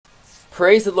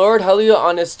Praise the Lord, hallelujah.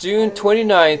 On this June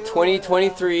 29th,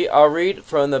 2023, I'll read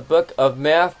from the book of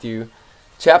Matthew,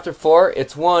 chapter 4.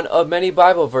 It's one of many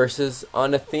Bible verses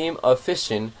on the theme of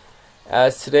fishing,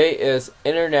 as today is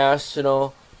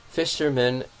International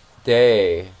Fisherman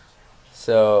Day.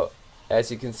 So,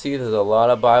 as you can see, there's a lot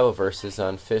of Bible verses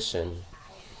on fishing.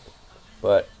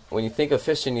 But when you think of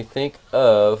fishing, you think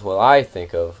of, well, I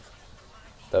think of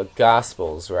the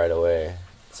Gospels right away.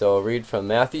 So I'll read from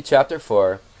Matthew chapter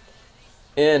 4.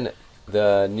 In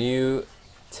the New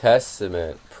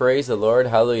Testament. Praise the Lord,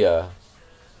 hallelujah.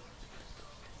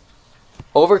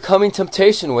 Overcoming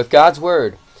temptation with God's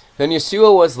word. Then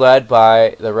Yeshua was led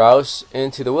by the Roush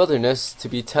into the wilderness to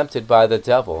be tempted by the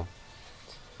devil.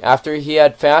 After he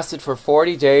had fasted for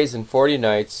 40 days and 40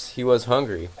 nights, he was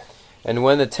hungry. And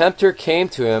when the tempter came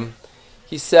to him,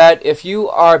 he said, "If you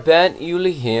are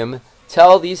Ben-Elohim,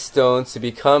 tell these stones to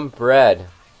become bread."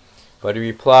 But he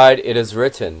replied, "It is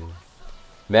written,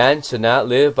 man should not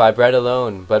live by bread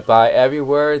alone, but by every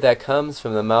word that comes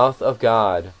from the mouth of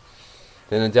God."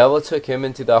 Then the devil took him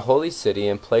into the holy city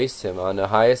and placed him on the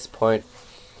highest point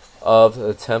of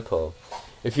the temple.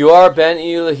 "If you are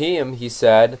Ben-Elohim," he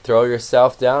said, "throw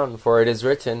yourself down, for it is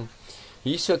written,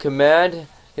 he shall command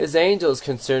his angels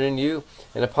concerning you,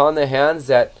 and upon the hands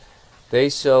that they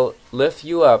shall lift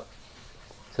you up,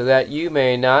 so that you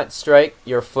may not strike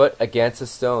your foot against a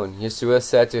stone." Yeshua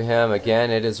said to him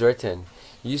again, "It is written,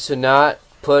 you should not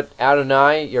put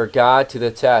Adonai your God to the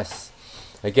test."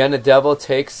 Again the devil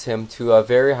takes him to a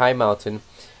very high mountain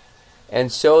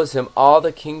and shows him all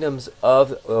the kingdoms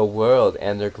of the world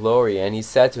and their glory. And he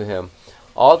said to him,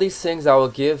 "All these things I will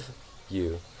give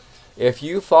you, if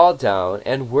you fall down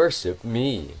and worship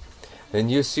me." Then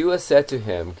Yeshua said to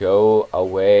him, "Go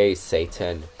away,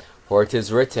 Satan, for it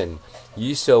is written,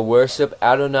 you shall worship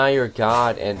Adonai your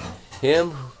God, and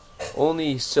him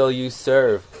only shall you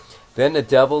serve." Then the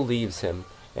devil leaves him,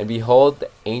 and behold, the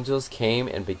angels came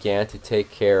and began to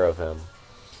take care of him.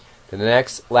 The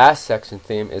last section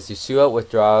theme is Yeshua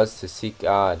withdraws to seek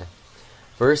God.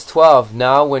 Verse 12,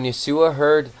 Now when Yeshua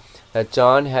heard that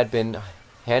John had been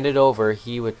handed over,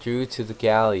 he withdrew to the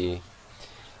Galilee.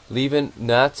 Leaving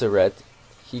Nazareth,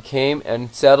 he came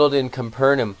and settled in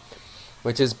Capernaum,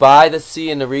 which is by the sea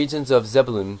in the regions of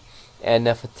Zebulun and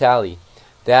Naphtali.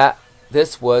 That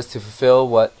this was to fulfill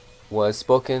what was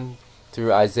spoken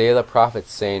through Isaiah the prophet,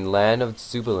 saying, "Land of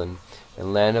Zebulun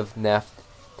and land of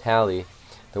Naphtali,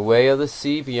 the way of the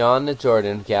sea beyond the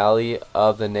Jordan, Galilee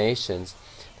of the nations.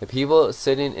 The people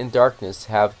sitting in darkness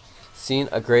have seen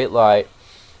a great light,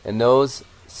 and those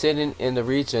sitting in the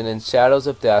region and shadows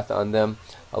of death, on them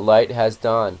a light has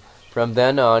dawned." From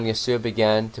then on, Yeshua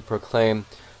began to proclaim,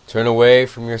 "Turn away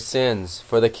from your sins,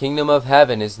 for the kingdom of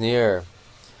heaven is near."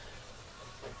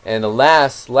 And the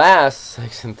last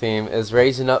section theme is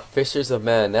raising up fishers of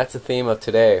men. That's the theme of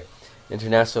today,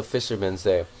 International Fisherman's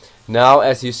Day. Now,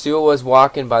 as Yeshua was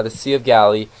walking by the Sea of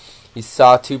Galilee, he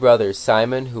saw two brothers,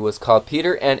 Simon, who was called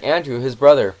Peter, and Andrew, his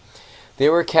brother. They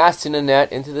were casting a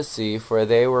net into the sea, for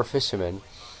they were fishermen.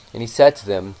 And he said to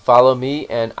them, "Follow me,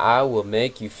 and I will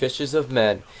make you fishers of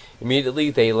men."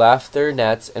 Immediately they left their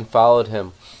nets and followed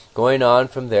him. Going on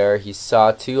from there, he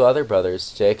saw two other brothers,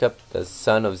 Jacob, the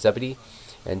son of Zebedee,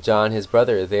 and John his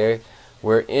brother. They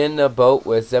were in a boat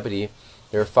with Zebedee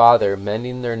their father,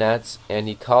 mending their nets, and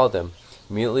he called them.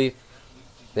 Immediately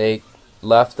they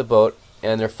left the boat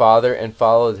and their father and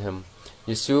followed him.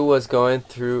 Yeshua was going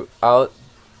throughout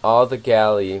all the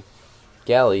Galilee,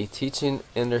 teaching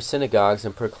in their synagogues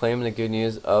and proclaiming the good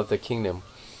news of the kingdom,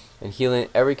 and healing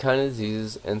every kind of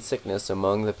disease and sickness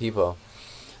among the people.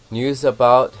 News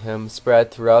about him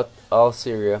spread throughout all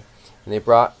Syria, and they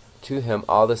brought to him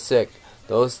all the sick,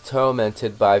 those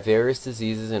tormented by various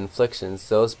diseases and afflictions,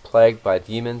 those plagued by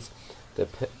demons, the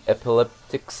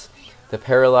epileptics, the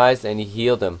paralyzed, and he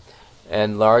healed them.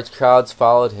 And large crowds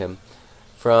followed him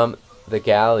from the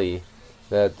Galilee,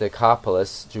 the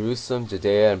Decapolis, Jerusalem,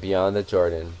 Judea, and beyond the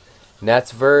Jordan. And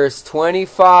that's verse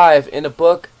 25 in the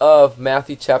book of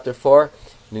Matthew chapter 4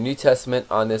 in the New Testament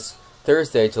on this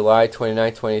Thursday, July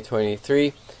 29,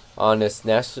 2023, on this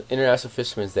International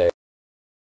Fisherman's Day.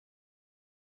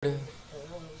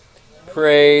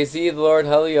 Praise ye the Lord,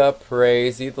 hallelujah.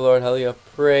 Praise ye the Lord, hallelujah.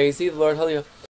 Praise ye the Lord, hallelujah.